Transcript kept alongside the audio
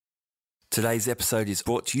Today's episode is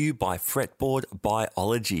brought to you by Fretboard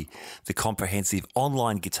Biology, the comprehensive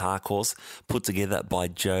online guitar course put together by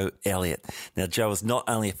Joe Elliott. Now, Joe is not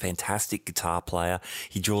only a fantastic guitar player,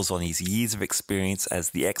 he draws on his years of experience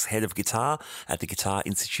as the ex-head of guitar at the Guitar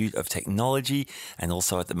Institute of Technology and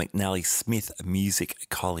also at the McNally Smith Music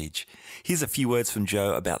College. Here's a few words from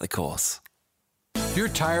Joe about the course. If you're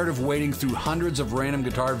tired of wading through hundreds of random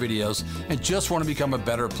guitar videos and just want to become a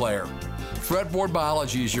better player, Fretboard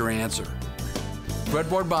Biology is your answer.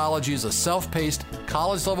 Fretboard Biology is a self-paced,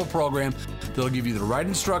 college-level program that'll give you the right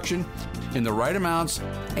instruction, in the right amounts,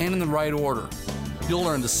 and in the right order. You'll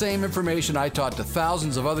learn the same information I taught to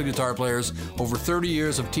thousands of other guitar players over 30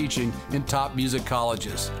 years of teaching in top music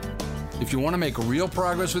colleges. If you want to make real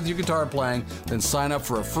progress with your guitar playing, then sign up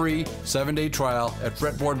for a free 7-day trial at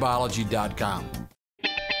fretboardbiology.com.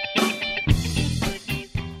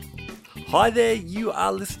 Hi there, you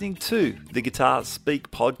are listening to the Guitar Speak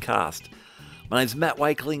podcast. My name's Matt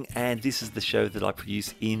Wakeling and this is the show that I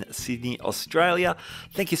produce in Sydney, Australia.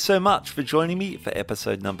 Thank you so much for joining me for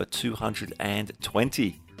episode number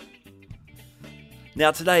 220.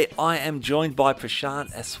 Now today I am joined by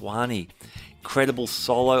Prashant Aswani, incredible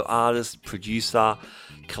solo artist, producer,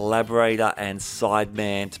 collaborator and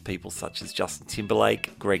sideman to people such as Justin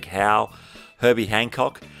Timberlake, Greg Howe, Herbie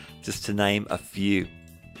Hancock, just to name a few.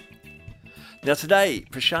 Now today,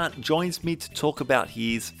 Prashant joins me to talk about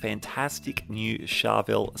his fantastic new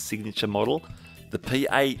Charvel signature model, the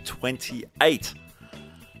PA28.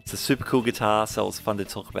 It's a super cool guitar, so it was fun to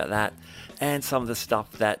talk about that and some of the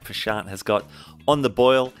stuff that Prashant has got on the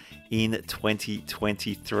boil in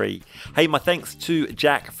 2023. Hey, my thanks to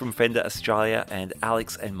Jack from Fender Australia and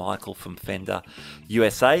Alex and Michael from Fender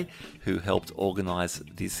USA who helped organise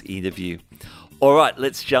this interview. All right,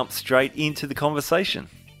 let's jump straight into the conversation.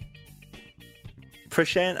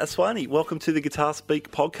 Prashant Aswani, welcome to the Guitar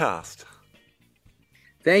Speak podcast.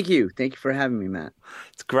 Thank you. Thank you for having me, Matt.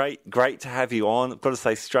 It's great to have you on. I've got to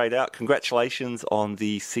say straight out, congratulations on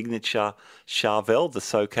the signature Charvel, the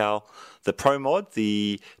SoCal, the Pro Mod,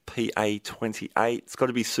 the PA28. It's got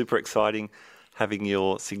to be super exciting having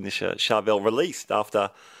your signature Charvel released after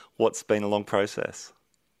what's been a long process.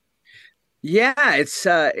 Yeah, I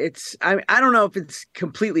don't know if it's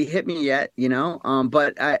completely hit me yet,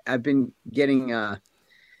 but I've been getting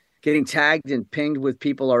tagged and pinged with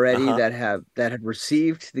people already that have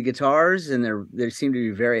received the guitars and they seem to be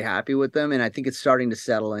very happy with them. And I think it's starting to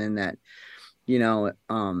settle in that,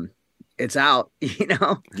 it's out,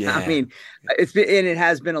 Yeah. I mean, it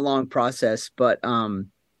has been a long process, but,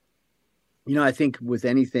 I think with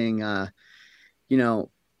anything,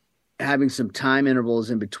 having some time intervals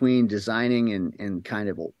in between designing and kind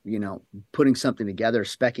of, putting something together,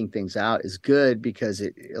 speccing things out is good because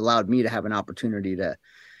it allowed me to have an opportunity to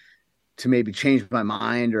maybe change my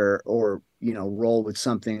mind or roll with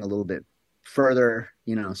something a little bit further,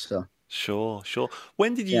 so. Sure.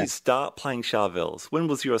 When did you start playing Charvels? When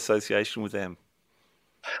was your association with them?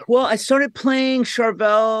 Well, I started playing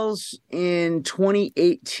Charvels in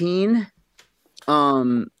 2018.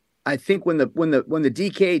 I think when the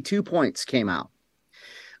DK 2 points came out,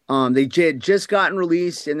 they had just gotten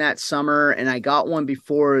released in that summer, and I got one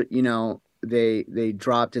before they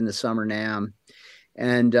dropped in the Summer NAMM,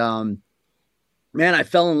 and man, I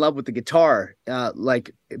fell in love with the guitar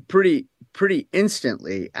like pretty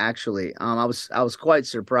instantly. Actually, I was quite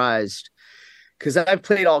surprised because I've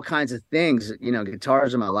played all kinds of things,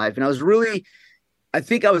 guitars in my life, and I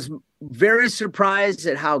think I was very surprised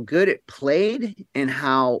at how good it played and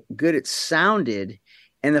how good it sounded,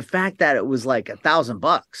 and the fact that it was like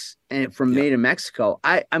 $1,000 and made in Mexico.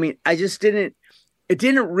 I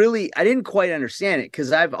didn't quite understand it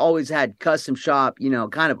because I've always had custom shop,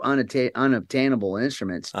 kind of unobtainable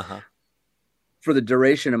instruments for the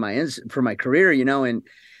duration of my career, and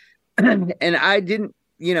I didn't,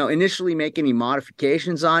 initially make any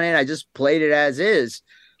modifications on it. I just played it as is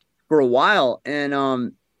for a while. And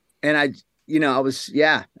I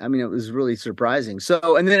it was really surprising.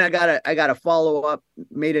 So, and then I got a follow up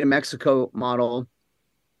made in Mexico model.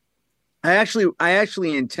 I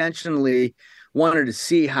actually intentionally wanted to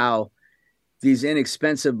see how these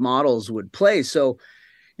inexpensive models would play. So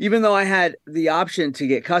even though I had the option to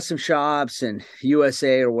get custom shops and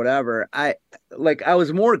USA or whatever, I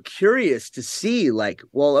was more curious to see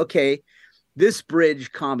okay, this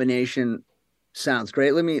bridge combination sounds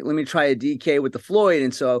great. Let me try a DK with the Floyd.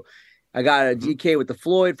 And so I got a DK with the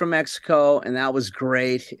Floyd from Mexico, and that was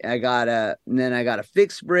great. And then I got a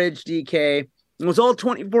fixed bridge DK. It was all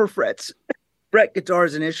 24 fret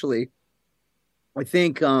guitars initially. I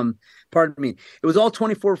think, it was all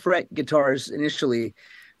 24 fret guitars initially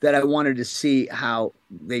that I wanted to see how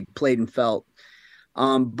they played and felt.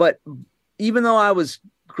 But even though I was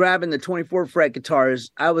grabbing the 24 fret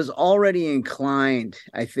guitars, I was already inclined,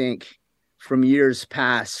 I think, from years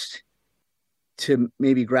past to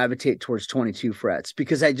maybe gravitate towards 22 frets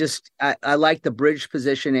because I liked the bridge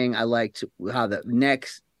positioning. I liked how the neck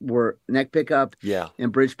pickup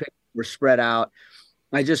and bridge pickup were spread out.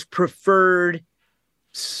 I just preferred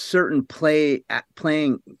certain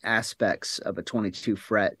playing aspects of a 22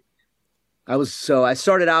 fret. I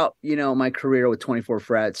started out, my career with 24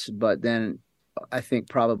 frets, but then I think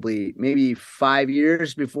probably maybe 5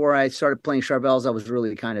 years before I started playing Charvels, I was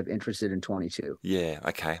really kind of interested in 22. Yeah,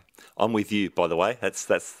 okay. I'm with you, by the way. That's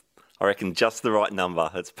I reckon just the right number.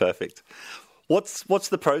 That's perfect. What's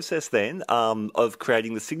the process then of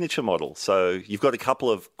creating the signature model? So you've got a couple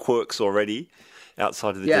of quirks already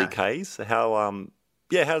outside of the DKs.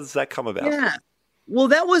 How does that come about? Yeah. Well,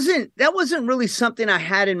 that wasn't really something I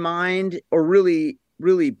had in mind or really,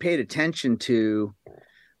 really paid attention to.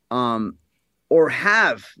 Or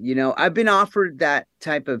have, I've been offered that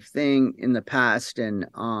type of thing in the past. And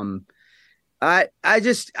I'm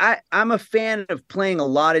a fan of playing a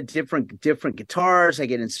lot of different guitars. I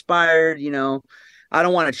get inspired, I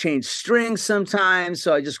don't want to change strings sometimes.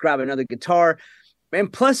 So I just grab another guitar.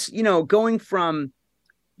 And plus, going from,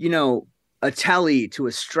 a Tele to a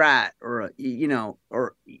Strat or,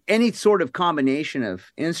 or any sort of combination of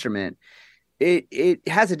instrument, it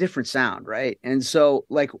has a different sound, right? And so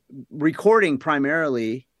like recording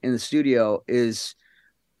primarily in the studio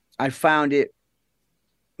I found it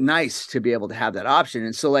nice to be able to have that option.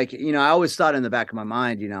 And so like, I always thought in the back of my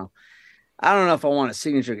mind, I don't know if I want a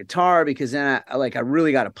signature guitar because then I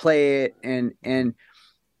really got to play it. And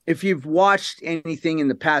if you've watched anything in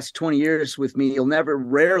the past 20 years with me, you'll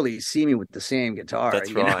rarely see me with the same guitar,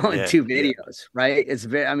 That's right. in two videos, right? It's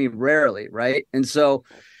rarely, right? And so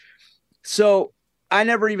I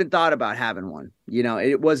never even thought about having one,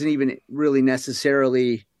 it wasn't even really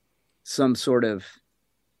necessarily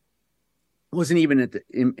wasn't even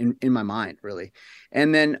in my mind really.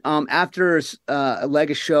 And then, after a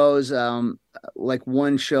leg of shows, like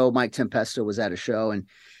one show, Mike Tempesto was at a show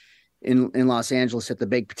in Los Angeles at the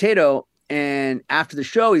Baked Potato. And after the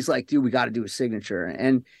show, he's like, dude, we got to do a signature.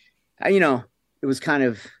 And it was kind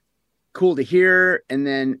of cool to hear. And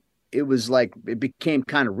then it was like, it became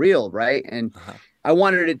kind of real. Right. And I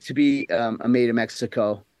wanted it to be a made in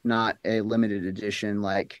Mexico, not a limited edition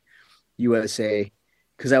like USA.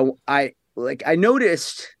 Cause I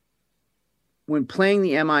noticed when playing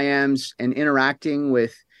the MIMs and interacting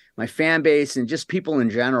with my fan base and just people in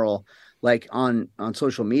general, like on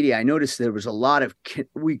social media, I noticed there was a lot of,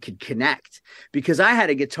 we could connect because I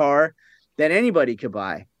had a guitar that anybody could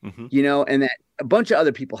buy, and that a bunch of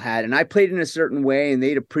other people had, and I played in a certain way and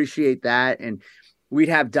they'd appreciate that. And we'd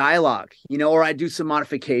have dialogue, or I'd do some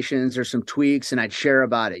modifications or some tweaks and I'd share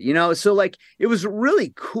about it, so like, it was a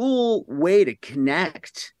really cool way to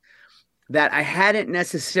connect that I hadn't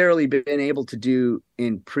necessarily been able to do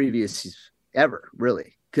in previous ever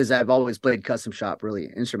really. Cause I've always played custom shop really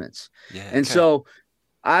instruments. Yeah, and so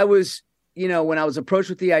I was, when I was approached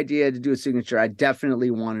with the idea to do a signature, I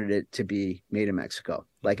definitely wanted it to be made in Mexico.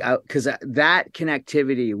 Like, cause that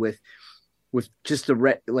connectivity with just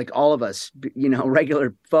like all of us,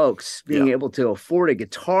 regular folks being able to afford a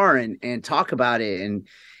guitar and talk about it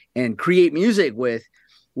and create music with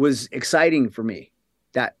was exciting for me.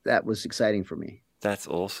 That was exciting for me. That's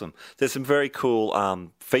awesome. There's some very cool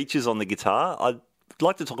features on the guitar. I'd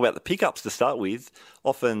like to talk about the pickups to start with.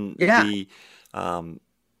 Often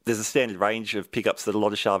there's a standard range of pickups that a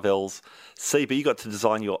lot of Charvels see, but you got to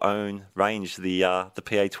design your own range, the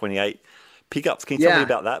PA28 pickups. Can you tell me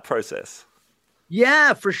about that process?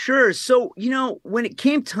 Yeah, for sure. So, when it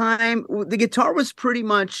came time, the guitar was pretty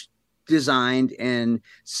much designed and,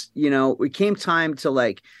 it came time to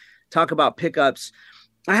like talk about pickups.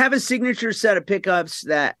 I have a signature set of pickups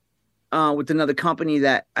that with another company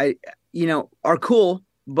that are cool,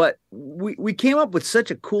 but we came up with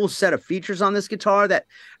such a cool set of features on this guitar that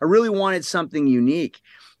I really wanted something unique.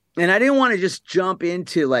 And I didn't want to just jump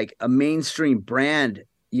into like a mainstream brand,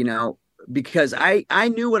 because I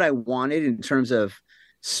knew what I wanted in terms of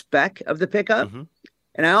spec of the pickup. Mm-hmm.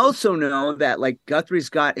 And I also know that like Guthrie's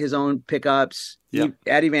got his own pickups. Yep.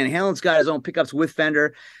 Eddie Van Halen's got his own pickups with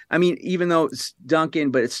Fender. I mean, even though it's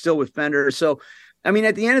Duncan, but it's still with Fender. So, I mean,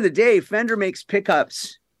 at the end of the day, Fender makes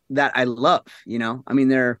pickups that I love, I mean,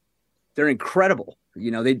 they're incredible.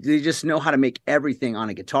 They just know how to make everything on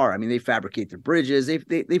a guitar. I mean, they fabricate the bridges.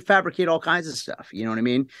 They fabricate all kinds of stuff. You know what I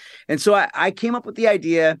mean? And so I came up with the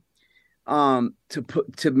idea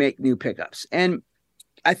to make new pickups. And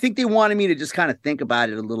I think they wanted me to just kind of think about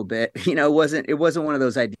it a little bit. It wasn't one of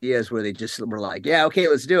those ideas where they just were like, yeah, okay,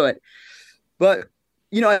 let's do it. But,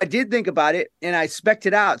 I did think about it and I spec'd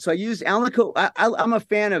it out. So I used Alnico. I'm a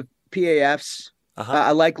fan of PAFs.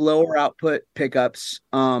 I like lower output pickups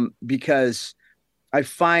because I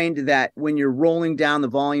find that when you're rolling down the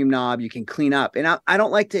volume knob, you can clean up. And I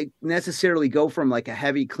don't like to necessarily go from like a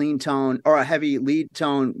heavy clean tone or a heavy lead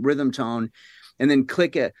tone, rhythm tone, and then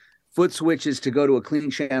click a foot switches to go to a clean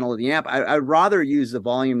channel of the amp. I'd rather use the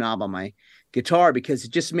volume knob on my guitar because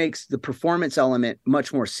it just makes the performance element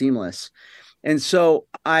much more seamless. And so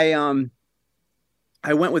I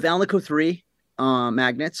went with Alnico 3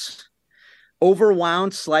 magnets,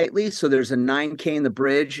 overwound slightly. So there's a 9K in the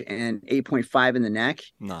bridge and 8.5 in the neck.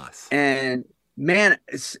 Nice. And man,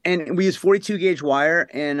 and we use 42 gauge wire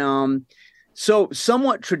and so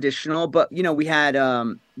somewhat traditional, but we had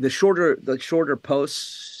the shorter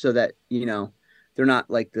posts so that they're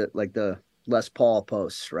not like the Les Paul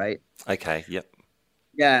posts, right? Okay. Yep.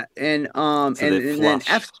 Yeah, and So and then F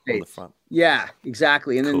on space. the front. Yeah,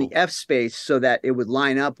 exactly. And Cool. then the F space so that it would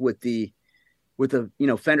line up with a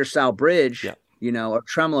Fender style bridge, or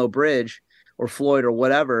tremolo bridge or Floyd or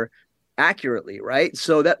whatever accurately, right?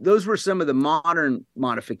 So those were some of the modern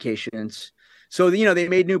modifications. So they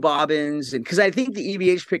made new bobbins, and because I think the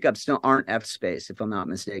EVH pickups aren't F space, if I'm not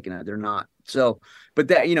mistaken, they're not. So, but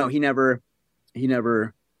that he never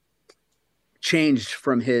changed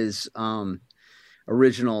from his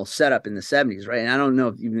original setup in the 70s, right? And I don't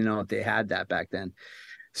know if they had that back then.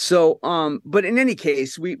 So, but in any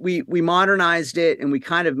case, we modernized it and we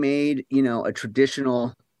kind of made a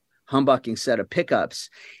traditional humbucking set of pickups,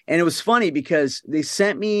 and it was funny because they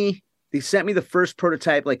sent me the first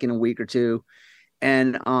prototype like in a week or two.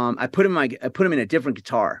 And I put him in a different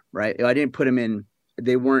guitar, right? I didn't put him in;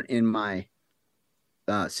 they weren't in my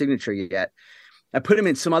signature yet. I put him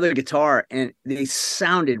in some other guitar, and they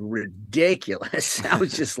sounded ridiculous. I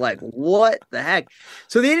was just like, "What the heck?"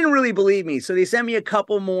 So they didn't really believe me. So they sent me a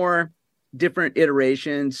couple more different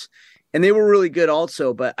iterations, and they were really good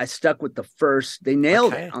also. But I stuck with the first. They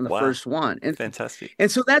nailed it on the first one. And fantastic.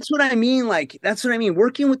 And so that's what I mean. Like, that's what I mean.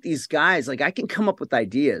 Working with these guys, like I can come up with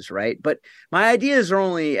ideas, right? But my ideas are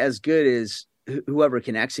only as good as whoever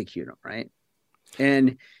can execute them, right?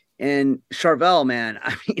 And Charvel, man,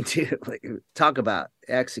 I mean, dude, like, talk about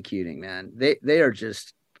executing, man. They're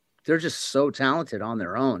just so talented on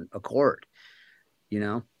their own accord,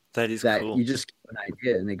 That is that cool. you just get an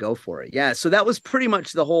idea and they go for it. Yeah. So that was pretty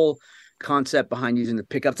much the whole concept behind using the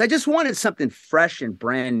pickups. I just wanted something fresh and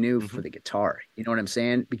brand new for the guitar. You know what I'm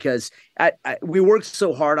saying? Because we worked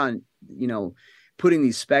so hard on, putting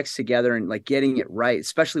these specs together and like getting it right,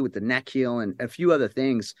 especially with the neck heel and a few other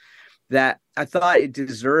things, that I thought it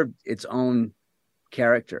deserved its own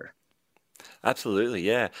character. Absolutely,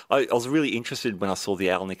 yeah. I was really interested when I saw the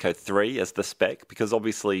Alnico 3 as the spec, because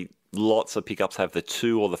obviously lots of pickups have the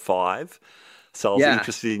 2 or the 5. So I was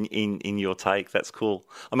interested in your take. That's cool.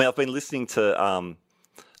 I mean, I've been listening to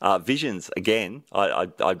Visions again. I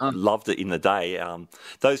loved it in the day.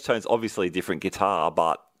 Those tones, obviously a different guitar,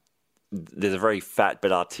 but there's a very fat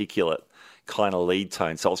but articulate kind of lead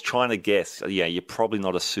tone. So I was trying to guess, you're probably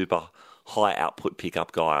not a super high output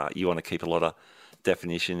pickup guy. You want to keep a lot of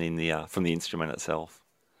definition in the from the instrument itself.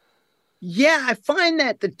 Yeah, I find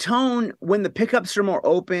that the tone when the pickups are more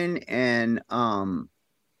open and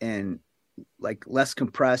like less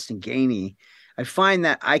compressed and gainy, I find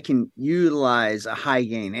that I can utilize a high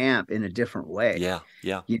gain amp in a different way. Yeah.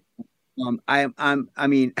 I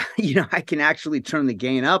mean, I can actually turn the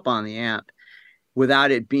gain up on the amp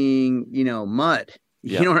without it being, mud.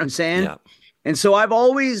 You know what I'm saying? Yeah. And so I've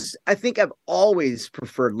always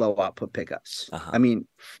preferred low output pickups. I mean,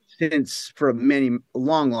 since for a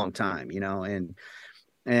long time,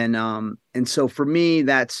 and so for me,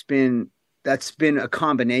 that's been a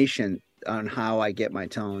combination on how I get my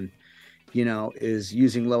tone, is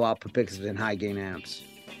using low output pickups and high gain amps.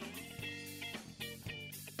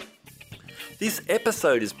 This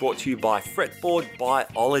episode is brought to you by Fretboard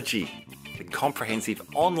Biology, the comprehensive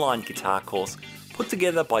online guitar course put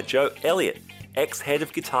together by Joe Elliott, ex-head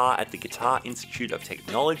of guitar at the Guitar Institute of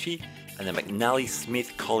Technology and the McNally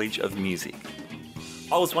Smith College of Music.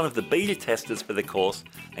 I was one of the beta testers for the course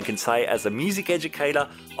and can say as a music educator,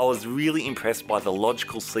 I was really impressed by the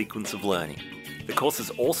logical sequence of learning. The course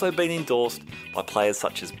has also been endorsed by players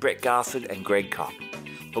such as Brett Garsed and Greg Kopp.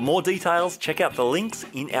 For more details, check out the links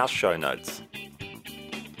in our show notes.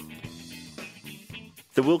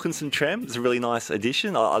 The Wilkinson Trem is a really nice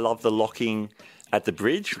addition. I love the locking at the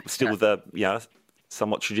bridge, still with a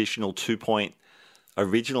somewhat traditional 2-point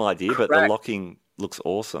original idea, but the locking looks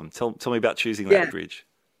awesome. Tell me about choosing that bridge.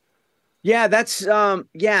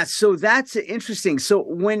 Yeah, so that's interesting. So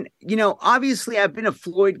when, obviously I've been a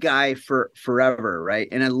Floyd guy for forever, right?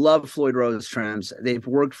 And I love Floyd Rose trims. They've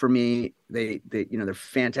worked for me. They're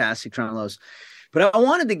fantastic tremolos. But I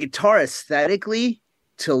wanted the guitar aesthetically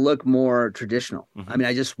to look more traditional. I mean,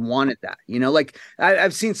 I just wanted that, like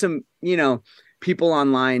I've seen some, people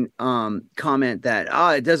online comment that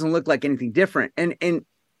it doesn't look like anything different. And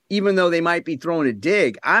even though they might be throwing a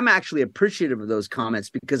dig, I'm actually appreciative of those comments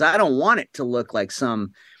because I don't want it to look like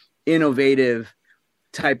some innovative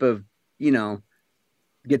type of,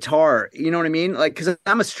 guitar. You know what I mean? Like, because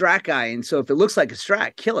I'm a Strat guy, and so if it looks like a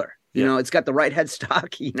Strat, killer. It's got the right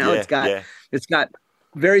headstock. It's got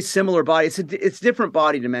very similar body. It's different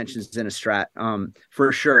body dimensions than a Strat,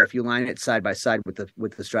 for sure. If you line it side by side with the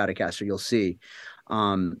Stratocaster, you'll see.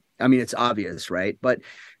 I mean, it's obvious, right? But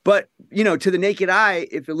to the naked eye,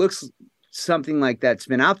 if it looks something like that's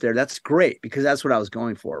been out there, that's great because that's what I was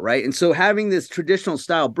going for, right? And so having this traditional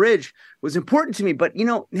style bridge was important to me. But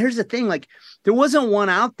here's the thing: like, there wasn't one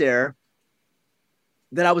out there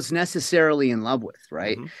that I was necessarily in love with,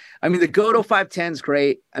 right? I mean, the Goto 510 is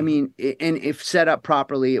great. I mean, and if set up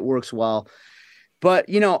properly, it works well. But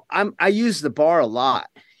I use the bar a lot,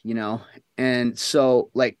 and so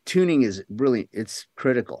like tuning is really, it's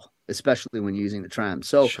critical, especially when using the trem.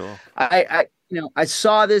 So sure. I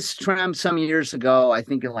saw this trem some years ago, I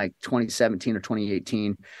think in like 2017 or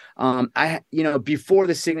 2018. Before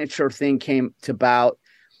the signature thing came to about,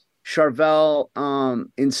 Charvel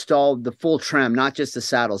installed the full trem, not just the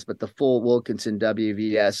saddles, but the full Wilkinson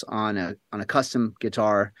WVS on a custom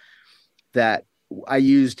guitar that I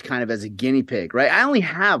used kind of as a guinea pig, right? I only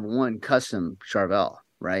have one custom Charvel,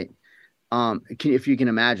 right? If you can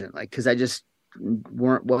imagine, like, because I just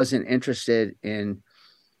wasn't interested in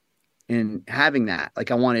having that.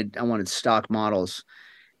 Like, I wanted stock models.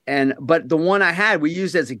 But the one I had, we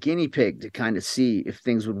used as a guinea pig to kind of see if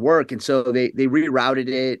things would work. And so they rerouted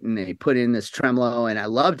it and they put in this tremolo, and I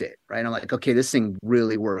loved it, right? I'm like, okay, this thing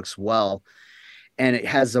really works well, and it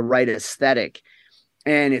has the right aesthetic,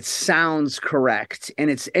 and it sounds correct. And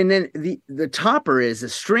then the topper is the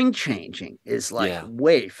string changing is like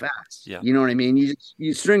way fast. Yeah. You know what I mean?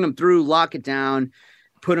 You string them through, lock it down,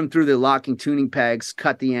 put them through the locking tuning pegs,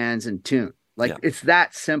 cut the ends, and tune. Like, it's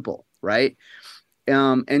that simple, right?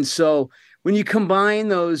 And so when you combine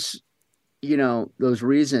those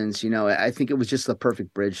reasons, I think it was just the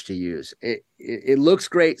perfect bridge to use. It looks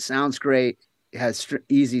great, sounds great, it has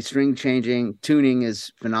easy string changing, tuning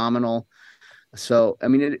is phenomenal. So, I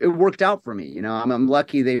mean, it worked out for me, I'm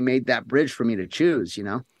lucky they made that bridge for me to choose,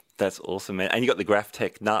 That's awesome, man. And you got the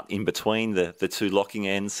Graphtec nut in between the two locking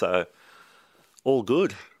ends, so all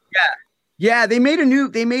good. Yeah. They made a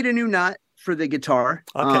new nut for the guitar,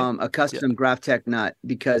 a custom Graphtec nut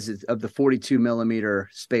because of the 42 millimeter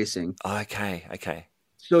spacing. Okay.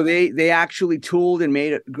 So they actually tooled and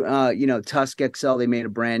made it, Tusk XL. They made a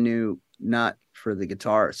brand new nut for the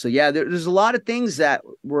guitar. So yeah, there's a lot of things that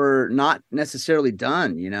were not necessarily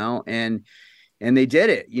done, and they did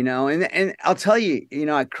it, and I'll tell you,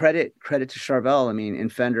 I credit to Charvel. I mean,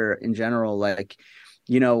 and Fender in general, like,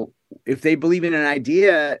 if they believe in an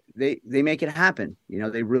idea, they make it happen.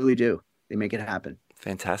 They really do. They make it happen.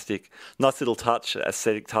 Fantastic. Nice little touch,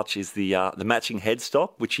 aesthetic touch is the matching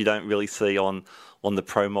headstock, which you don't really see on the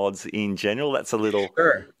Pro Mods in general. That's a little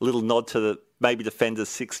nod to maybe the Fender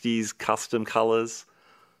 60s custom colors.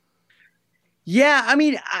 Yeah, I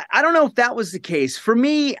mean, I don't know if that was the case. For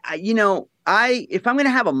me, if I'm going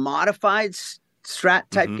to have a modified Strat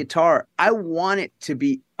type guitar, I want it to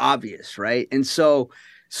be obvious, right? And so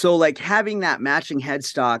like having that matching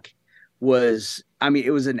headstock was, I mean,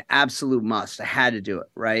 it was an absolute must. I had to do it,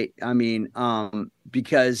 right? I mean,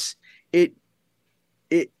 because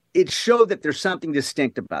it showed that there's something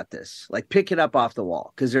distinct about this. Like, pick it up off the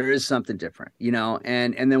wall because there is something different,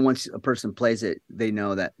 and then once a person plays it, they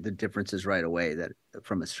know that the difference is right away that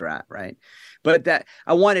from a Strat, right? But that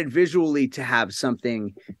I wanted visually to have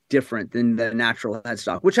something different than the natural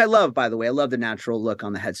headstock, which I love, by the way. I love the natural look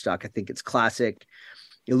on the headstock. I think it's classic.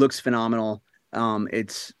 It looks phenomenal.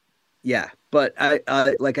 But I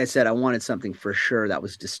like I said, I wanted something for sure that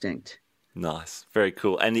was distinct. Nice. Very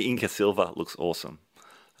cool. And the Inca Silver looks awesome.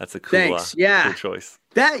 That's a cool, cool choice.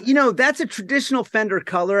 That's a traditional Fender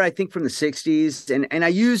color, I think, from the 60s. And I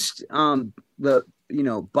used the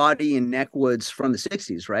body and neck woods from the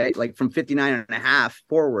 60s, right? Like from 59.5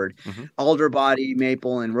 forward, alder body,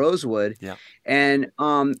 maple, and rosewood. Yeah. And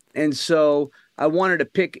so I wanted to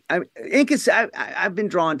pick Inca. I've been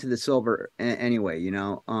drawn to the silver anyway,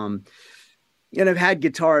 and I've had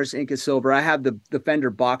guitars Inca Silver. I have the Fender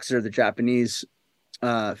Boxer, the Japanese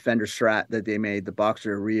Fender Strat that they made, the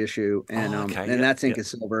Boxer reissue, and and that's Inca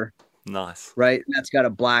Silver. Nice. Right. And that's got a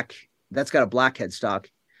black headstock.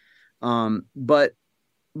 But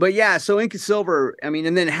yeah, so Inca Silver, I mean,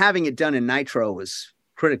 and then having it done in nitro was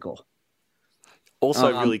critical.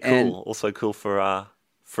 Also really cool. Also cool for a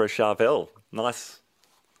Charvel. Nice.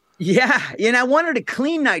 Yeah. And I wanted a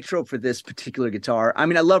clean nitro for this particular guitar. I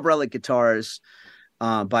mean, I love Relic guitars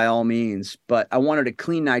by all means, but I wanted a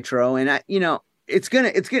clean nitro, and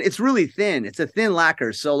it's really thin. It's a thin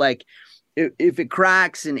lacquer. So like if it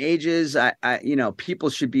cracks and ages, I people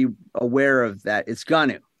should be aware of that. It's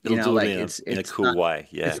gonna, It'll do it in a cool way.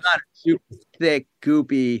 Yeah. It's not a super thick,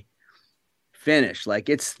 goopy finish. Like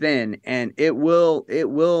it's thin, and it will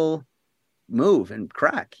move and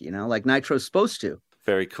crack, like nitro's supposed to.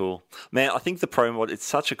 Very cool, man. I think the Pro Mod, it's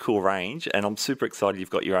such a cool range, and I'm super excited you've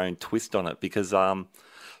got your own twist on it, because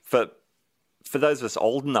for those of us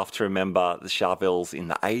old enough to remember the Charvels in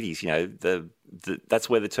the 80s, that's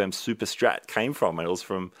where the term Super Strat came from, and it was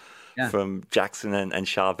from Jackson and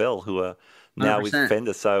Charvel, who are now 100%. With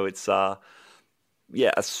Fender. So it's a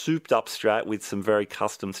souped up Strat with some very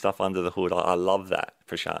custom stuff under the hood. I love that,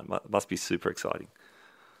 Prashant. It must be super exciting.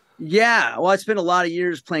 Yeah, well, I spent a lot of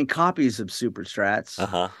years playing copies of Super Strats.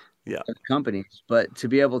 Yeah. Companies, but to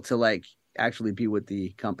be able to like actually be with the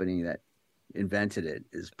company that invented it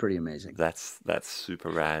is pretty amazing. That's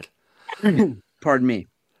super rad. Pardon me.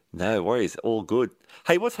 No worries, all good.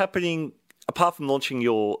 Hey, what's happening apart from launching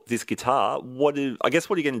this guitar? What are you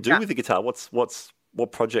going to do with the guitar?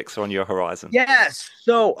 What projects are on your horizon? Yes,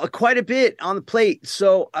 so quite a bit on the plate.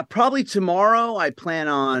 So probably tomorrow I plan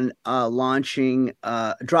on dropping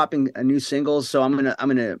a new single. So I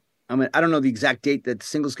don't know the exact date that the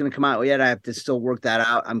single's going to come out yet. I have to still work that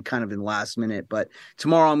out. I'm kind of in last minute, but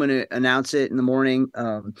tomorrow I'm going to announce it in the morning.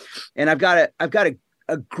 And I've got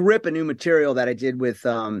a grip of new material that I did with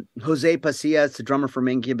Jose Pasillas, the drummer from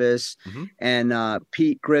Incubus, and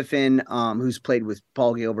Pete Griffin, who's played with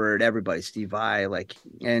Paul Gilbert, everybody, Steve Vai,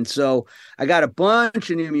 and so I got a bunch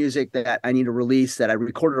of new music that I need to release that I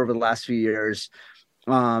recorded over the last few years.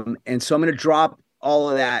 And so I'm going to drop all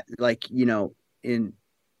of that, in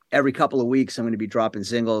every couple of weeks. I'm going to be dropping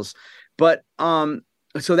singles, but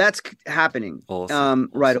so that's happening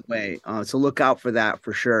right away. So look out for that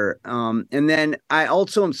for sure. And then I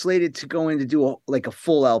also am slated to go in to do a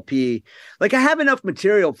full LP. Like I have enough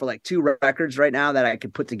material for like 2 records right now that I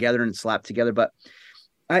could put together and slap together. But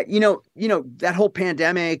that whole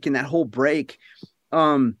pandemic and that whole break,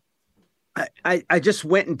 I just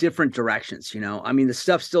went in different directions. I mean, the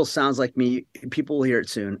stuff still sounds like me. People will hear it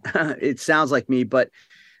soon. It sounds like me, but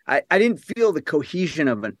I didn't feel the cohesion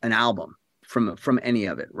of an album from any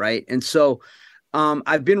of it, right? And so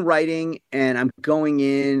I've been writing, and I'm going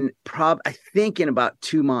in I think in about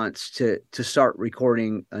 2 months to start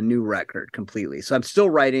recording a new record completely. So I'm still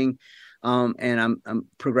writing, and I'm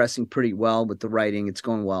progressing pretty well with the writing. It's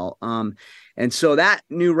going well. And so that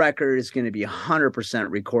new record is going to be 100%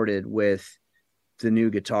 recorded with the new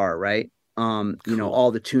guitar, right? Cool.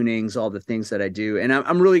 All the tunings, all the things that I do. And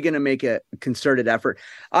I'm really going to make a concerted effort.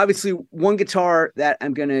 Obviously, one guitar that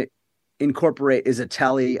I'm going to incorporate is a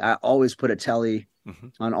telly. I always put a telly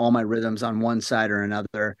on all my rhythms on one side or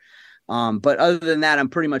another. But other than that, I'm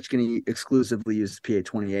pretty much going to exclusively use the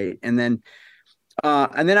PA-28. And then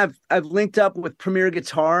I've linked up with Premier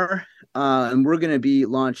Guitar, and we're going to be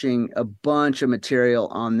launching a bunch of material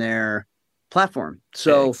on their platform.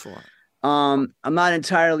 So excellent. I'm not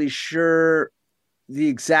entirely sure the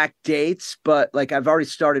exact dates, but I've already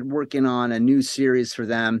started working on a new series for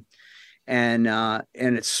them. And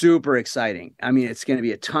it's super exciting. I mean, it's going to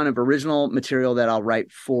be a ton of original material that I'll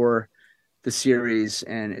write for the series.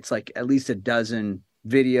 And it's like at least a dozen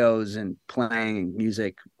videos and playing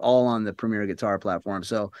music all on the Premier Guitar platform.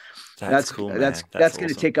 So that's cool. That's awesome.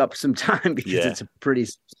 Going to take up some time because it's a pretty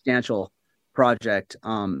substantial project.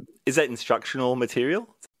 Is that instructional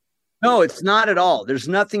material? No, it's not at all. There's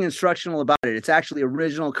nothing instructional about it. It's actually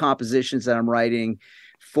original compositions that I'm writing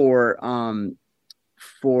for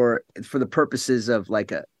the purposes of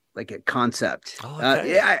like a concept.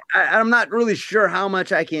 Okay. I'm not really sure how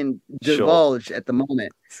much I can divulge at the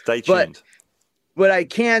moment. Stay tuned. But I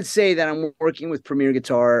can say that I'm working with Premier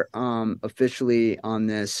Guitar officially on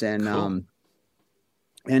this, and cool.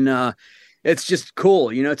 And it's just cool.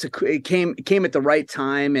 It came at the right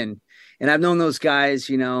time, and I've known those guys,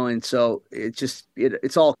 and so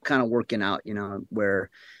it's all kind of working out, where.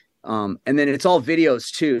 And then it's all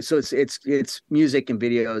videos too. So it's music and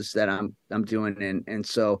videos that I'm doing. And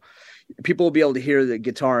so people will be able to hear the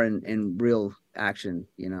guitar in real action,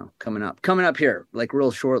 coming up here like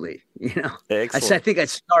real shortly. I Excellent. think I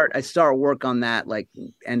start work on that like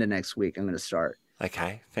end of next week. I'm going to start.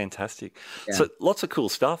 Okay, fantastic. Yeah. So lots of cool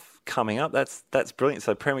stuff coming up. That's brilliant.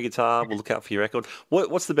 So Premier Guitar, we'll look out for your record.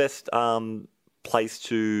 What's the best place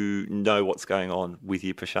to know what's going on with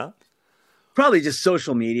you, Prashant? Probably just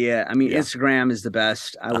social media. I mean, Yeah. Instagram is the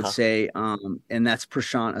best, I would say. And that's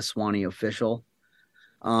Prashant Aswani official.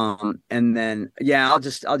 And then I'll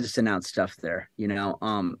just announce stuff there,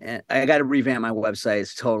 and I got to revamp my website.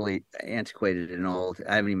 It's totally antiquated and old.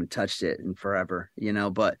 I haven't even touched it in forever,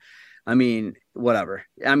 but I mean, whatever.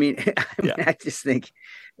 I just think,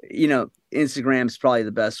 Instagram's probably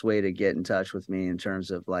the best way to get in touch with me in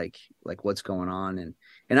terms of like what's going on.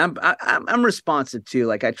 And I'm responsive too.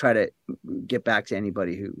 Like I try to get back to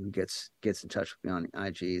anybody who gets in touch with me on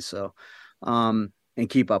IG. So, and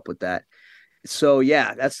keep up with that. So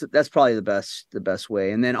yeah, that's probably the best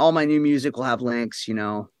way. And then all my new music will have links,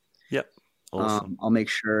 Yep. Awesome. I'll make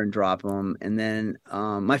sure and drop them. And then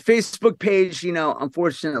my Facebook page,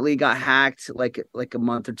 unfortunately got hacked like a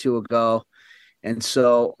month or two ago. And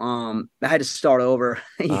so I had to start over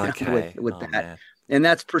with that. Man. And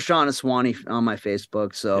that's Prashant Aswani on my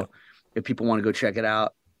Facebook. So if people want to go check it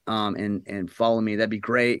out and follow me, that'd be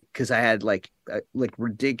great. Cause I had like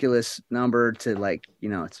ridiculous number to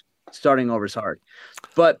it's starting over is hard,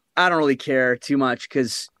 but I don't really care too much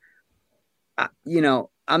because,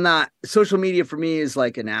 I'm not, social media for me is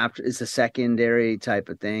like it's a secondary type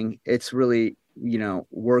of thing. It's really,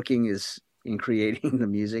 working is in creating the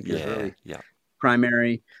music is really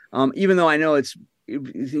primary. Even though I know it's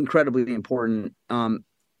incredibly important,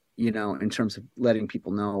 in terms of letting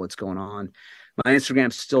people know what's going on. My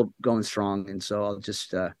Instagram's still going strong. And so I'll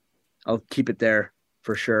just, I'll keep it there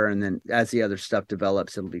for sure. And then as the other stuff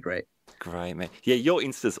develops, it'll be great. Great, man. Yeah, your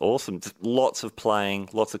Insta's awesome. Just lots of playing,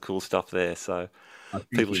 lots of cool stuff there. So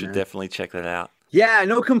people should definitely check that out. Yeah,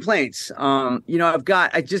 no complaints.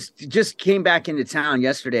 I just came back into town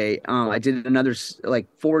yesterday. I did another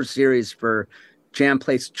 4 series for Jam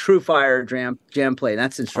Play's True Fire Jam Play.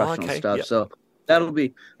 That's instructional stuff. Yep. So that'll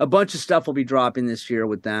be a bunch of stuff will be dropping this year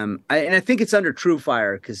with them. And I think it's under True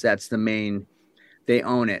Fire because that's the main, they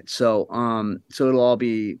own it. So it'll all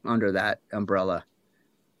be under that umbrella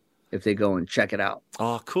if they go and check it out.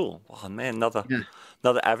 Oh, cool. Oh man, another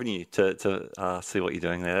avenue to see what you're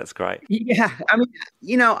doing there. That's great. Yeah. I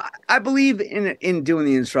mean, I believe in doing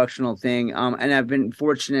the instructional thing. And I've been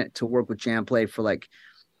fortunate to work with Jam Play for like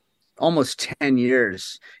almost 10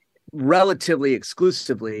 years, relatively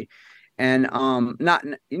exclusively. And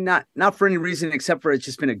not for any reason except for it's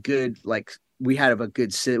just been a good, we had a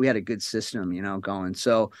good system, going.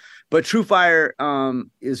 So, but True Fire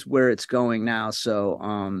is where it's going now.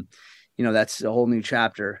 So, that's a whole new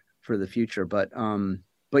chapter for the future. But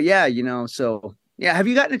yeah, so yeah. Have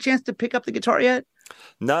you gotten a chance to pick up the guitar yet?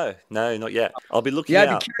 No, not yet. I'll be looking out.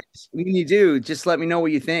 I'd be curious. When you do, just let me know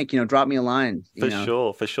what you think. Drop me a line. For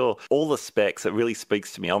sure. All the specs, it really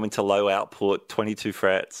speaks to me. I'm into low output, 22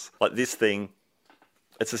 frets. Like this thing,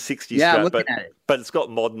 it's a 60 strat, but it's got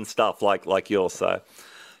modern stuff like yours. So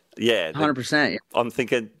yeah, 100%. I'm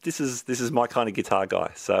thinking this is my kind of guitar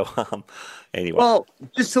guy. So anyway. Well,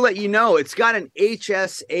 just to let you know, it's got an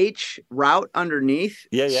HSH route underneath.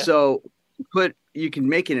 Yeah. So you can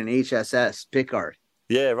make it an HSS pickguard.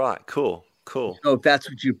 Yeah, right. Cool. So if that's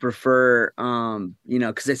what you prefer,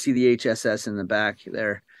 because I see the HSS in the back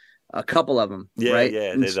there, a couple of them. Yeah, right?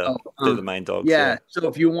 Yeah. They're the main dogs. Yeah. So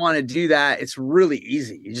if you want to do that, it's really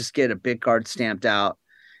easy. You just get a pickguard stamped out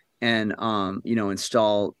and,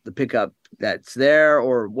 install the pickup that's there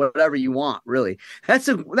or whatever you want, really. That's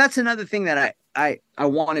another thing that I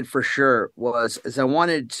wanted for sure is I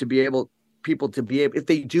wanted to be able, people to be able, if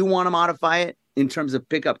they do want to modify it in terms of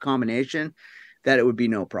pickup combination, that it would be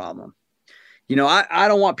no problem. I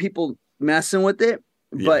don't want people messing with it,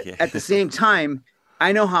 but at the same time,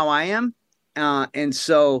 I know how I am. And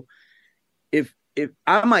so if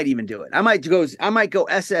I might even do it, I might go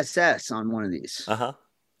SSS on one of these,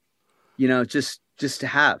 just to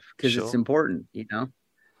have, because it's important,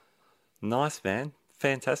 Nice, man.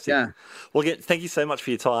 Fantastic. Yeah. Well, again, thank you so much for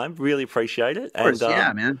your time. Really appreciate it. Of course,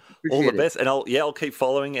 man. Appreciate all the best. And I'll keep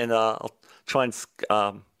following and I'll try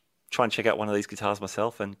and check out one of these guitars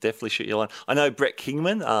myself and definitely shoot you a line. I know Brett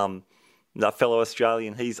Kingman, that fellow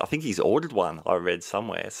Australian, I think he's ordered one, I read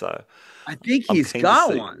somewhere. So I think he's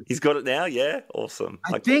got one. He's got it now. Yeah. Awesome.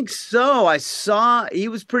 I think so. I saw he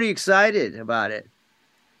was pretty excited about it.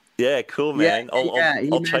 Yeah. Cool, man. Yeah,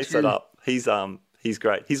 I'll chase that up. He's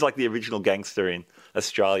great. He's like the original gangster in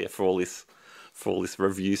Australia for all this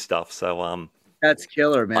review stuff. So That's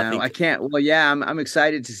killer, man. I can't. Well, yeah, I'm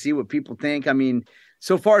excited to see what people think. I mean,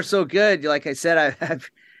 so far so good. Like I said,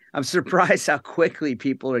 I'm surprised how quickly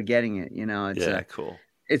people are getting it. You know, it's cool.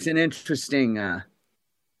 It's an interesting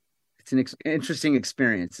interesting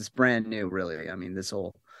experience. It's brand new, really. I mean, this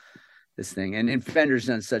thing, and Fender's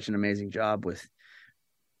done such an amazing job with,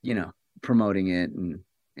 you know, promoting it and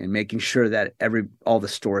making sure that all the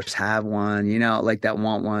stores have one, you know, like that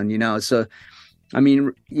want one, you know. So I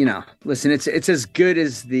mean, you know, listen, it's as good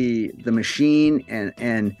as the machine,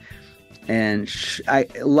 and a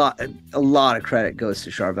lot of credit goes to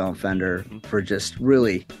Charvel and Fender for just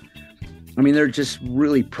really, I mean, they're just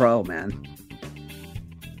really pro, man.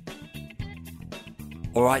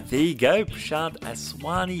 All right, there you go, Prashant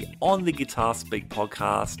Aswani on the Guitar Speak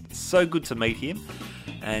podcast. So good to meet him,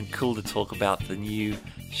 and cool to talk about the new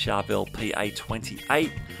Charvel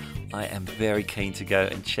PA28. I am very keen to go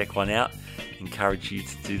and check one out. Encourage you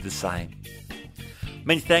to do the same.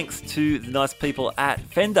 Many thanks to the nice people at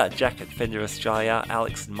Fender, Jack at Fender Australia,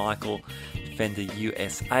 Alex and Michael Fender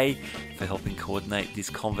USA for helping coordinate this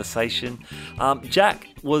conversation. Jack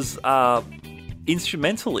was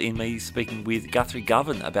instrumental in me speaking with Guthrie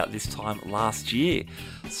Govan about this time last year.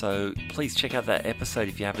 So please check out that episode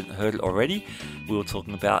if you haven't heard it already. We were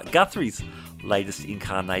talking about Guthrie's latest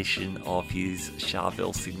incarnation of his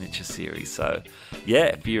Charvel Signature Series. So yeah,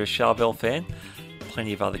 if you're a Charvel fan,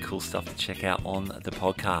 plenty of other cool stuff to check out on the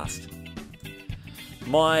podcast.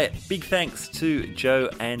 My big thanks to Joe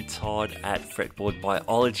and Todd at Fretboard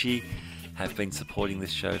Biology, have been supporting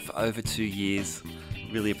this show for over 2 years.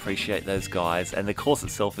 Really appreciate those guys, and the course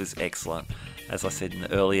itself is excellent. As I said in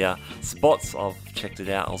the earlier spots, I've checked it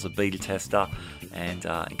out. I was a beta tester, and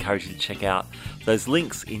encourage you to check out those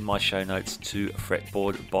links in my show notes to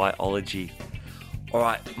Fretboard Biology. All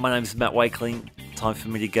right, my name is Matt Wakeling. Time for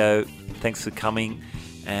me to go. Thanks for coming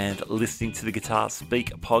and listening to the Guitar Speak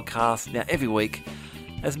podcast. Now, every week,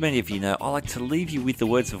 as many of you know, I like to leave you with the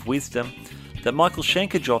words of wisdom that Michael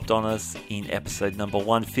Schenker dropped on us in episode number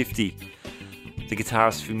 150. The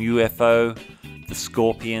guitarist from UFO, the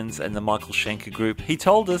Scorpions, and the Michael Schenker Group. He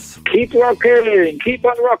told us, keep rocking, keep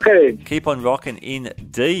on rocking. Keep on rocking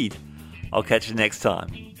indeed. I'll catch you next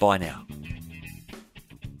time. Bye now.